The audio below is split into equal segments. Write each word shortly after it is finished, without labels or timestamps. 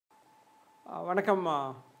வணக்கம்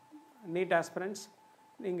NEET aspirants.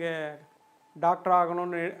 நீங்கள் doctor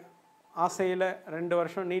ஆகணும்னு ஆசையில் 2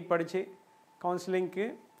 வருஷம் நீட் படித்து கவுன்சிலிங்க்கு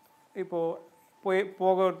இப்போது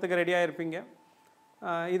போகிறதுக்கு ரெடியாக இருப்பீங்க.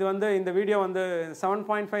 இது இந்த வீடியோ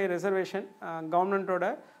 7.5 ரிசர்வேஷன்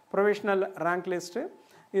கவர்மெண்ட்டோட ப்ரொவிஷனல் ரேங்க் லிஸ்ட்டு.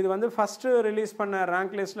 இது ஃபஸ்ட்டு ரிலீஸ் பண்ண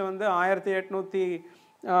ரேங்க் லிஸ்ட்டில்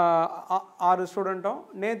 1806 ஸ்டூடெண்ட்டும்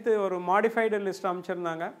நேற்று ஒரு மாடிஃபைடு லிஸ்ட்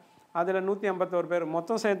அமைச்சிருந்தாங்க. அதில் 151 பேர்,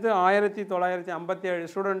 மொத்தம் சேர்த்து 1957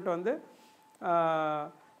 ஸ்டூடெண்ட்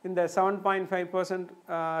இந்த 7.5%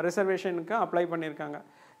 ரிசர்வேஷனுக்கு அப்ளை பண்ணியிருக்காங்க.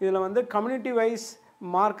 இதில் கம்யூனிட்டி வைஸ்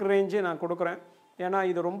மார்க் ரேஞ்சு நான் கொடுக்குறேன். ஏன்னா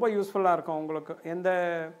இது ரொம்ப யூஸ்ஃபுல்லாக இருக்கும் உங்களுக்கு.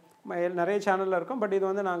 நிறைய சேனலில் இருக்கும், பட்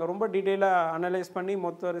இது நாங்கள் ரொம்ப டீட்டெயிலாக அனலைஸ் பண்ணி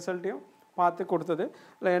மொத்த ரிசல்ட்டையும் பார்த்து கொடுத்தது.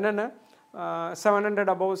 இல்லை என்னென்ன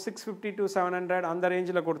 700 above 650 to 700 அந்த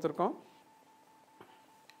ரேஞ்சில் கொடுத்துருக்கோம்.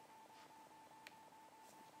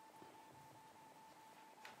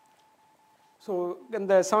 ஸோ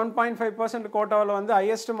இந்த 7.5% கோட்டாவில்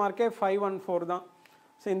ஹையஸ்ட் மார்க்கே 514 தான்.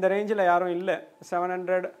 ஸோ இந்த ரேஞ்சில் யாரும் இல்லை.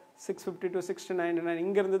 700 650 to 699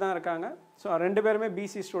 இங்கேருந்து தான் இருக்காங்க. ஸோ 2 பேருமே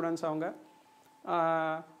பிசி ஸ்டூடெண்ட்ஸ். அவங்க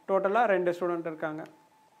டோட்டலாக 2 ஸ்டூடெண்ட் இருக்காங்க.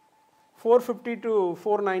 450 to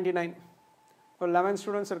 499 இப்போ 11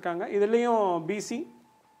 ஸ்டூடெண்ட்ஸ் இருக்காங்க. இதுலேயும் பிசி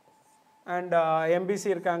அண்ட் எம்பிசி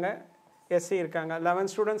இருக்காங்க, எஸ்சி இருக்காங்க. 11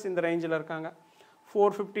 ஸ்டூடெண்ட்ஸ் இந்த ரேஞ்சில் இருக்காங்க.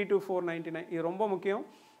 450 to 499 இது ரொம்ப முக்கியம்.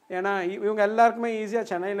 ஏன்னா இவங்க எல்லாருக்குமே ஈஸியாக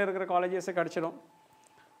சென்னையில் இருக்கிற காலேஜஸை கிடச்சிடும்.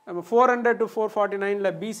 400 to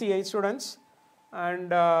 449 PC 8 students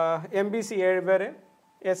and MBC 7 பேர்,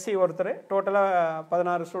 எஸ்சி ஒருத்தர், டோட்டலாக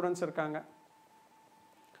 16 ஸ்டூடெண்ட்ஸ் இருக்காங்க.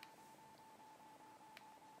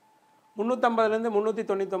 350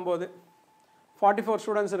 399 44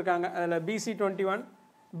 ஸ்டூடெண்ட்ஸ் இருக்காங்க. அதில் பிசி 21,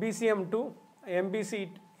 பிசிஎம் 2, எம்பிசி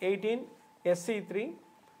 18, எஸ்சி 3,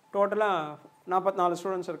 டோட்டலாக 44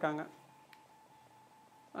 ஸ்டூடெண்ட்ஸ் இருக்காங்க.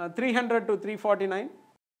 300 to 349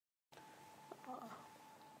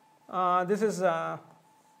 திஸ் இஸ்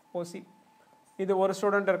ஓசி. இது ஒரு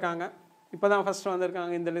ஸ்டூடெண்ட் இருக்காங்க, இப்போ தான் ஃபஸ்ட்டு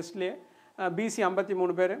வந்திருக்காங்க இந்த லிஸ்ட்லேயே. பிசி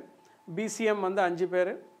 53 பேர், பிசிஎம் 5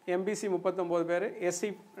 பேர், எம்பிசி 39 பேர், எஸ்சி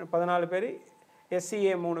 14 பேர்,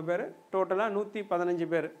 எஸ்சிஏ 3 பேர், டோட்டலாக 115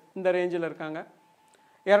 பேர் இந்த ரேஞ்சில் இருக்காங்க.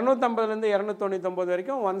 250 299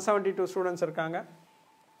 வரைக்கும் 172 ஸ்டூடெண்ட்ஸ் இருக்காங்க.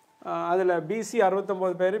 அதில் பிசி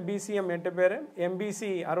 69 பேர், பிசிஎம் 8 பேர், எம்பிசி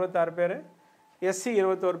 66 பேர், எஸ்சி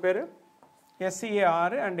 21 பேர், எஸ்சிஏ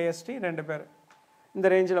 6 அண்ட் எஸ்டி 2 பேர் இந்த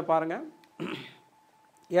ரேஞ்சில் பாருங்கள்.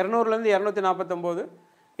 200 249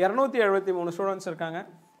 273 ஸ்டூடெண்ட்ஸ் இருக்காங்க.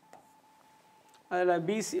 அதில்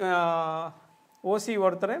பிசி ஓசி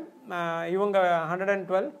ஒருத்தர், இவங்க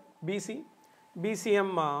 112 பிசி,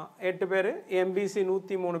 பிசிஎம் 8 பேர், எம்பிசி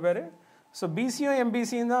 103 பேர். ஸோ பிசியும்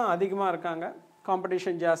எம்பிசியும் தான் அதிகமாக இருக்காங்க,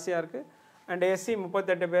 காம்படிஷன் ஜாஸ்தியாக இருக்குது. அண்ட் எஸ்சி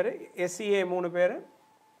 38 பேர், எஸ்சிஏ 3 பேர்,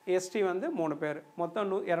 எஸ்டி 3 பேர், மொத்தம்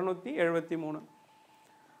 273.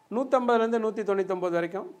 150 199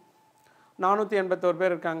 வரைக்கும் 481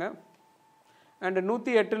 பேர் இருக்காங்க. அண்டு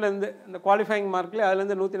 108 இந்த குவாலிஃபைங் மார்க்கில்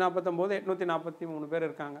அதுலேருந்து 149 843 பேர்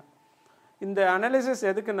இருக்காங்க. இந்த அனாலிசிஸ்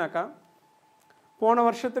எதுக்குன்னாக்கா, போன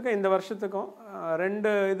வருஷத்துக்கும் இந்த வருஷத்துக்கும்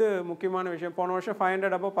 2 இது முக்கியமான விஷயம். போன வருஷம்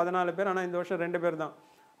 500 above 14 பேர், ஆனால் இந்த வருஷம் 2 பேர் தான்.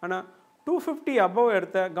 ஆனால் 250 above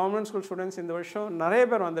எடுத்த கவர்மெண்ட் ஸ்கூல் ஸ்டூடெண்ட்ஸ் இந்த வருஷம் நிறைய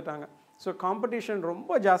பேர் வந்துட்டாங்க. ஸோ காம்படிஷன்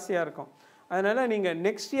ரொம்ப ஜாஸ்தியாக இருக்கும். அதனால் நீங்கள்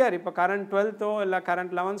நெக்ஸ்ட் இயர் இப்போ கரண்ட் 12th இல்லை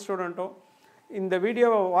கரண்ட் 11th ஸ்டூடெண்ட்டோ இந்த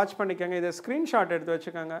வீடியோவை வாட்ச் பண்ணிக்கோங்க, இதை ஸ்க்ரீன்ஷாட் எடுத்து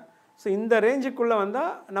வச்சுக்கோங்க. ஸோ இந்த ரேஞ்சுக்குள்ளே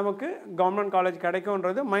வந்தால் நமக்கு கவர்மெண்ட் காலேஜ்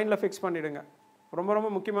கிடைக்கும்ன்றது மைண்டில் ஃபிக்ஸ் பண்ணிவிடுங்க. ரொம்ப ரொம்ப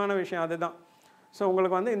முக்கியமான விஷயம் அதுதான். ஸோ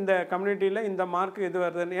உங்களுக்கு இந்த கம்யூனிட்டியில் இந்த மார்க் இது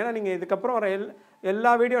வருதுன்னு, ஏன்னா நீங்கள் இதுக்கப்புறம் வர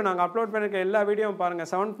எல்லா வீடியோ நாங்கள் அப்லோட் பண்ணியிருக்க எல்லா வீடியோவும் பாருங்கள்.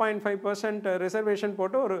 7.5% ரிசர்வேஷன்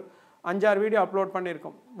போட்டு ஒரு 5-6 வீடியோ அப்லோட்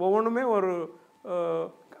பண்ணியிருக்கோம். ஒவ்வொன்றுமே ஒரு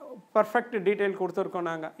பர்ஃபெக்ட் டீட்டெயில் கொடுத்துருக்கோம்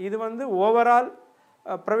நாங்கள். இது ஓவரால்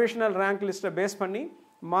ப்ரொவிஷனல் ரேங்க் லிஸ்ட்டை பேஸ் பண்ணி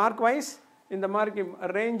மார்க் வைஸ் இந்த மாதிரி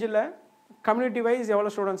ரேஞ்சில் கம்யூனிட்டி வைஸ்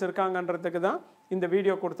எவ்வளோ ஸ்டூடெண்ட்ஸ் இருக்காங்கன்றதுக்கு தான் இந்த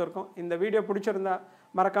வீடியோ கொடுத்துருக்கோம். இந்த வீடியோ பிடிச்சிருந்தா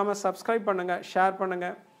மறக்காமல் சப்ஸ்கிரைப் பண்ணுங்கள், ஷேர்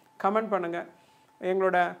பண்ணுங்கள், கமெண்ட் பண்ணுங்கள்.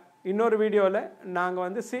 எங்களோட இன்னொரு வீடியோவில்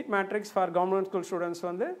நாங்கள் seat matrix for government school students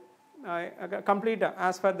கம்ப்ளீட்டாக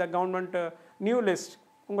as per the government new list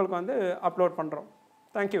உங்களுக்கு அப்லோட் பண்ணுறோம்.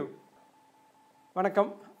 தேங்க்யூ.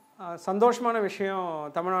 வணக்கம். சந்தோஷமான விஷயம்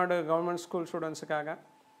தமிழ்நாடு கவர்மெண்ட் ஸ்கூல் ஸ்டூடெண்ட்ஸுக்காக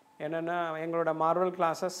என்னென்னா, எங்களோட Marvel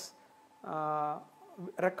classes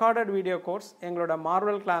recorded video course எங்களோட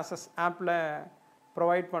மார்வல் கிளாஸஸ் ஆப்பில்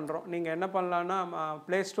ப்ரொவைட் பண்ணுறோம். நீங்கள் என்ன பண்ணலான்னா,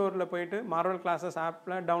 ப்ளே ஸ்டோரில் போயிட்டு மார்வல் கிளாஸஸ்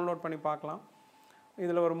ஆப்பில் டவுன்லோட் பண்ணி பார்க்கலாம்.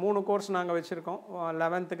 இதில் ஒரு 3 கோர்ஸ் நாங்கள் வச்சுருக்கோம்.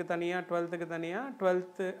 11th தனியாக, 12th தனியாக,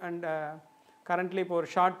 12th அண்ட் கரண்ட்லி இப்போ ஒரு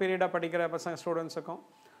ஷார்ட் பீரியடாக படிக்கிற பசங்க ஸ்டூடெண்ட்ஸுக்கும்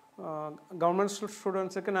கவர்மெண்ட்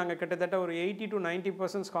ஸ்டூடெண்ட்ஸுக்கு நாங்கள் கிட்டத்தட்ட ஒரு 80 to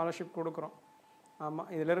 90% ஸ்காலர்ஷிப் கொடுக்குறோம். ஆமாம்,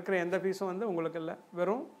 இதில் இருக்கிற எந்த ஃபீஸும் வந்து உங்களுக்கு இல்லை,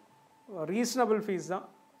 வெறும் ரீசனபிள் ஃபீஸ் தான்.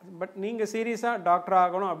 பட் நீங்கள் சீரியஸாக டாக்டர்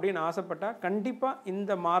ஆகணும் அப்படின்னு ஆசைப்பட்டால் கண்டிப்பாக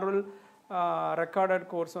இந்த மார்வல் ரெக்கார்டட்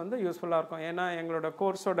கோர்ஸ் வந்து யூஸ்ஃபுல்லாக இருக்கும். ஏன்னா எங்களோட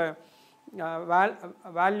கோர்ஸோட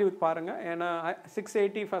வேல்யூ பாருங்கள். ஏன்னா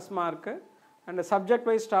 680 first mark and subject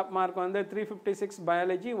wise top mark வந்து 356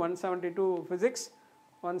 பயாலஜி, 172 ஃபிசிக்ஸ்,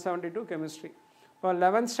 172 கெமிஸ்ட்ரி. இப்போ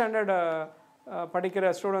 11th ஸ்டாண்டர்ட்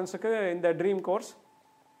படிக்கிற ஸ்டூடெண்ட்ஸுக்கு இந்த ட்ரீம் கோர்ஸ்.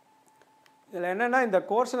 இதில் என்னென்னா இந்த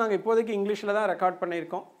கோர்ஸ் நாங்கள் இப்போதைக்கு இங்கிலீஷில் தான் ரெக்கார்ட்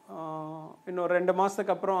பண்ணியிருக்கோம். இன்னும் 2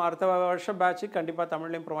 மாதத்துக்கு அப்புறம் அடுத்த வருஷம் பேட்சுக்கு கண்டிப்பாக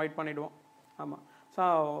தமிழ்லையும் ப்ரொவைட் பண்ணிவிடுவோம். ஆமாம். ஸோ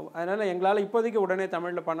அதனால் எங்களால் இப்போதைக்கு உடனே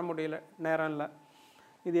தமிழில் பண்ண முடியல, நேரம் இல்லை.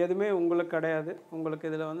 இது எதுவுமே உங்களுக்கு கிடையாது. உங்களுக்கு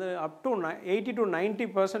இதில் வந்து அப் டு 80 to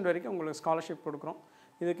 90% வரைக்கும் உங்களுக்கு ஸ்காலர்ஷிப் கொடுக்குறோம்.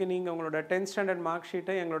 இதுக்கு நீங்கள் உங்களோட 10th ஸ்டாண்டர்ட் மார்க்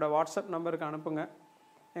ஷீட்டை எங்களோட வாட்ஸ்அப் நம்பருக்கு அனுப்புங்க.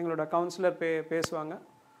 எங்களோட கவுன்சிலர் பேசுவாங்க.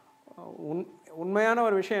 உண்மையான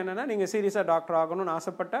ஒரு விஷயம் என்னென்னா, நீங்கள் சீரியஸாக டாக்டர் ஆகணும்னு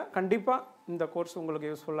ஆசைப்பட்டால் கண்டிப்பாக இந்த கோர்ஸ் உங்களுக்கு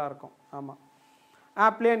யூஸ்ஃபுல்லாக இருக்கும். ஆமாம்.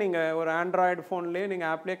 ஆப்லேயே நீங்கள் ஒரு ஆண்ட்ராய்டு ஃபோன்லேயே நீங்கள்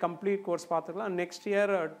ஆப்லேயே கம்ப்ளீட் கோர்ஸ் பார்த்துக்கலாம். நெக்ஸ்ட்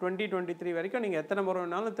இயர் 2023 வரைக்கும் நீங்கள் எத்தனை முறை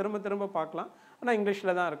வேணாலும் திரும்ப பார்க்கலாம். ஆனால்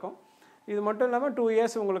இங்கிலீஷில் தான் இருக்கும். இது மட்டும் இல்லாமல் 2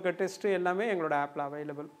 years உங்களுக்கு டெஸ்ட்டு எல்லாமே எங்களோட ஆப்பில்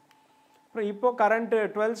அவைலபிள். அப்புறம் இப்போது கரண்ட்டு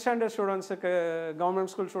 12th ஸ்டாண்டர்ட் ஸ்டூடெண்ட்ஸுக்கு,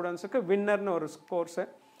 கவர்மெண்ட் ஸ்கூல் ஸ்டூடெண்ட்ஸுக்கு வின்னர்னு ஒரு கோர்ஸு.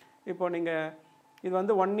 இப்போது நீங்கள் இது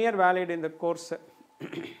வந்து 1 year வேலிட் இந்த கோர்ஸு.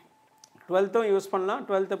 12th யூஸ் பண்ணலாம்,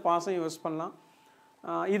 12th பாஸும் யூஸ் பண்ணலாம்.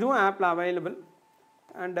 இதுவும் ஆப்பில் அவைலபிள்.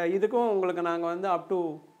 அண்ட் இதுக்கும் உங்களுக்கு நாங்கள் வந்து அப் டு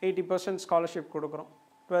 80% ஸ்காலர்ஷிப் கொடுக்குறோம்.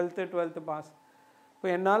 12th pass. இப்போ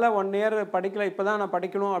என்னால் 1 year படிக்கல, இப்போ தான் நான்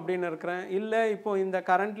படிக்கணும் அப்படின்னு இருக்கிறேன், இல்லை இப்போது இந்த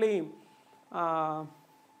கரண்ட்லி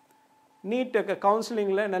நீட்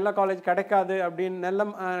கவுன்சிலிங்கில் நல்ல காலேஜ் கிடைக்காது அப்படின்னு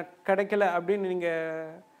கிடைக்கல அப்படின்னு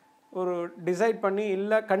நீங்கள் ஒரு டிசைட் பண்ணி,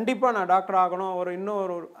 இல்லை கண்டிப்பாக நான் டாக்டர் ஆகணும், இன்னும்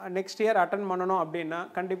ஒரு நெக்ஸ்ட் இயர் அட்டன் பண்ணணும் அப்படின்னா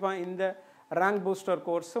கண்டிப்பாக இந்த ரேங்க் பூஸ்டர்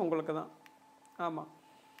கோர்ஸ் உங்களுக்கு தான். ஆமாம்.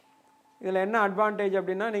 இதில் என்ன அட்வான்டேஜ்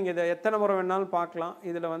அப்படின்னா, நீங்கள் இதை எத்தனை முறை வேணாலும் பார்க்கலாம்.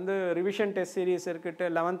 இதில் வந்து ரிவிஷன் டெஸ்ட் சீரீஸ் இருக்குது,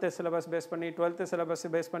 11th சிலபஸ் பேஸ் பண்ணி, 12th சிலபஸ்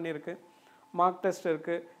பேஸ் பண்ணியிருக்கு, மார்க் டெஸ்ட்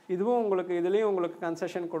இருக்குது. இதுவும் உங்களுக்கு இதுலேயும் உங்களுக்கு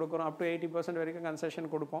கன்செஷன் கொடுக்குறோம். அப் டு 80% வரைக்கும் கன்செஷன்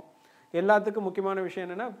கொடுப்போம். எல்லாத்துக்கும் முக்கியமான விஷயம்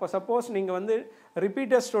என்னென்னா, இப்போ சப்போஸ் நீங்கள் வந்து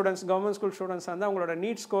repeater students, government school students வந்து அவங்களோட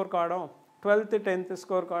நீட் ஸ்கோர் கார்டும் 12th 10th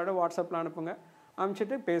ஸ்கோர் கார்டும் வாட்ஸ்அப்பில் அனுப்புங்க.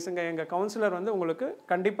 அனுப்பிச்சிட்டு பேசுங்க. எங்கள் கவுன்சிலர் வந்து உங்களுக்கு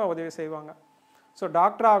கண்டிப்பாக உதவி செய்வாங்க. ஸோ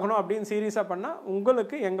டாக்டர் ஆகணும் அப்படின்னு சீரியஸாக பண்ணால்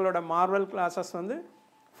உங்களுக்கு எங்களோட மார்வல் கிளாஸஸ் வந்து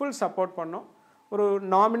ஃபுல் சப்போர்ட் பண்ணோம். ஒரு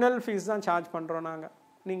நாமினல் ஃபீஸ் தான் சார்ஜ் பண்ணுறோம் நாங்கள்.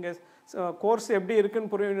 நீங்கள் கோர்ஸ் எப்படி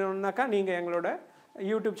இருக்குதுன்னு புரியணுன்னாக்கா நீங்கள் எங்களோட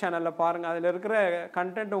யூடியூப் சேனலில் பாருங்கள். அதில் இருக்கிற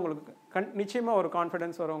கண்டென்ட் உங்களுக்கு நிச்சயமாக ஒரு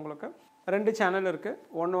கான்ஃபிடென்ஸ் வரும் உங்களுக்கு. 2 சேனல் இருக்குது.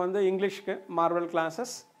 ஒன்று வந்து இங்கிலீஷ்க்கு மார்வல்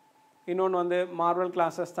கிளாஸஸ், இன்னொன்று வந்து மார்வல்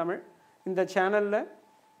கிளாஸஸ் தமிழ். இந்த சேனலில்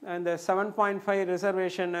இந்த 7.5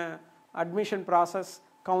 reservation admission process,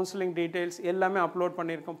 counselling details எல்லாமே அப்லோட்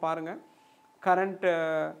பண்ணியிருக்கோம். பாருங்கள். கரண்ட்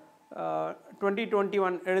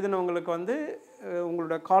 2021 எழுதினவங்களுக்கு வந்து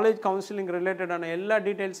உங்களோட காலேஜ் கவுன்சிலிங் ரிலேட்டடான எல்லா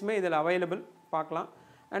டீட்டெயில்ஸுமே இதில் அவைலபிள் பார்க்கலாம்.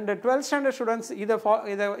 அண்ட் 12th ஸ்டாண்டர்ட் ஸ்டூடெண்ட்ஸ்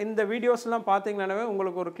இந்த வீடியோஸ்லாம் பார்த்தீங்கன்னாவே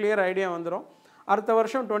உங்களுக்கு ஒரு கிளியர் ஐடியா வந்துடும். அடுத்த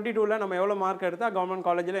வருஷம் 22ல் நம்ம எவ்வளோ மார்க் எடுத்தால் கவர்மெண்ட்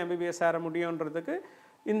காலேஜில் MBBS சேர முடியுன்றதுக்கு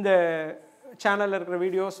இந்த சேனலில் இருக்கிற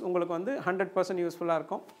வீடியோஸ் உங்களுக்கு வந்து 100% யூஸ்ஃபுல்லாக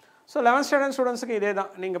இருக்கும். ஸோ 11th ஸ்டாண்டர்ட் ஸ்டூடெண்ட்ஸுக்கு இதே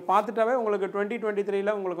தான். நீங்கள் பார்த்துட்டாவே உங்களுக்கு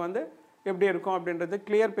 2023ல் உங்களுக்கு வந்து எப்படி இருக்கும் அப்படின்றது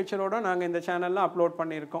கிளியர் பிக்சரோடு நாங்கள் இந்த சேனலில் அப்லோட்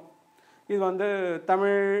பண்ணியிருக்கோம். இது வந்து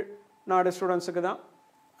தமிழ்நாடு ஸ்டூடெண்ட்ஸுக்கு தான்.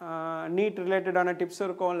 நீட் ரிலேட்டடான டிப்ஸும்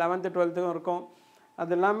இருக்கும், 11th 12th இருக்கும்.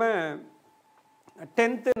 அது இல்லாமல்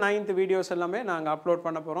 10th 9th வீடியோஸ் எல்லாமே நாங்கள் அப்லோட்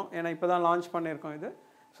பண்ண போகிறோம். ஏன்னா இப்போ தான் லான்ச் பண்ணியிருக்கோம் இது.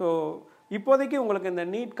 ஸோ இப்போதைக்கு உங்களுக்கு இந்த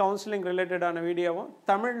நீட் கவுன்சிலிங் ரிலேட்டடான வீடியோவும்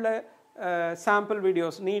தமிழில் சாம்பிள்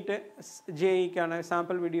வீடியோஸ், நீட்டு ஜேஇக்கான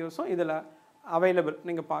சாம்பிள் வீடியோஸும் இதில் அவைலபிள்,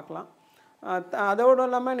 நீங்கள் பார்க்கலாம். அதோடு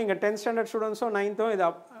இல்லாமல் நீங்கள் 10th ஸ்டாண்டர்ட் ஸ்டூடெண்ட்ஸும் 9th இதை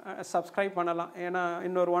சப்ஸ்கிரைப் பண்ணலாம். ஏன்னா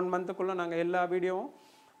இன்னொரு 1 monthக்குள்ளே நாங்கள் எல்லா வீடியோவும்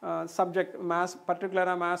சப்ஜெக்ட் மேத்ஸ்,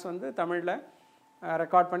 பர்டிகுலராக மேத்ஸ் வந்து தமிழில்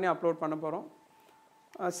ரெக்கார்ட் பண்ணி அப்லோட் பண்ண போகிறோம்.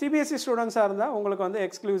 சிபிஎஸ்சி ஸ்டூடெண்ட்ஸாக இருந்தால் உங்களுக்கு வந்து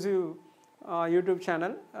எக்ஸ்க்ளூசிவ் யூடியூப்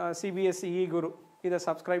சேனல் சிபிஎஸ்சி குரு, இதை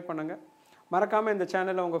சப்ஸ்கிரைப் பண்ணுங்கள். மறக்காமல் இந்த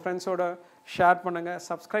சேனலை உங்கள் ஃப்ரெண்ட்ஸோட ஷேர் பண்ணுங்கள்,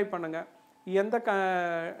 சப்ஸ்கிரைப் பண்ணுங்கள். எந்த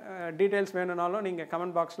டீட்டெயில்ஸ் வேணும்னாலும் நீங்கள்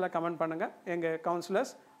கமெண்ட் பாக்ஸில் கமெண்ட் பண்ணுங்கள். எங்கள்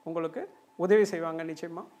கவுன்சிலர்ஸ் உங்களுக்கு உதவி செய்வாங்க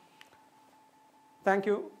நிச்சயமாக.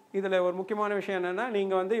 தேங்க்யூ. இதில் ஒரு முக்கியமான விஷயம் என்னென்னா,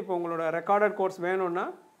 நீங்கள் வந்து இப்போ உங்களோட ரெக்கார்டட் கோர்ஸ் வேணும்னா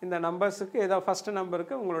இந்த நம்பர்ஸுக்கு ஏதாவது ஃபஸ்ட்டு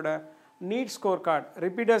நம்பருக்கு உங்களோட நீட் ஸ்கோர் கார்டு,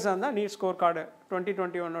 ரிப்பீட்டர்ஸாக இருந்தால் NEET score card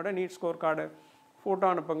 2021 NEET score card photo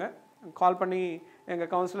அனுப்புங்க. கால் பண்ணி எங்கள்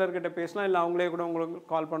கவுன்சிலர்கிட்ட பேசலாம், இல்லை அவங்களே கூட உங்களுக்கு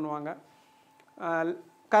கால் பண்ணுவாங்க.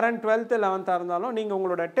 கரண்ட் 12th 11th இருந்தாலும் நீங்கள்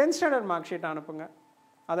உங்களோட 10th ஸ்டாண்டர்ட் மார்க் ஷீட் அனுப்புங்க.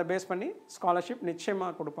 அதை பேஸ் பண்ணி ஸ்காலர்ஷிப்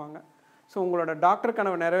நிச்சயமாக கொடுப்பாங்க. ஸோ உங்களோட டாக்டர்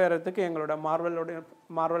கனவு நிறைவேறதுக்கு எங்களோட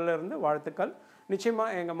மார்வலில் இருந்து வாழ்த்துக்கள்.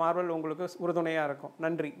 நிச்சயமாக எங்கள் மார்வல் உங்களுக்கு உறுதுணையாக இருக்கும்.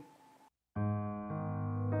 நன்றி.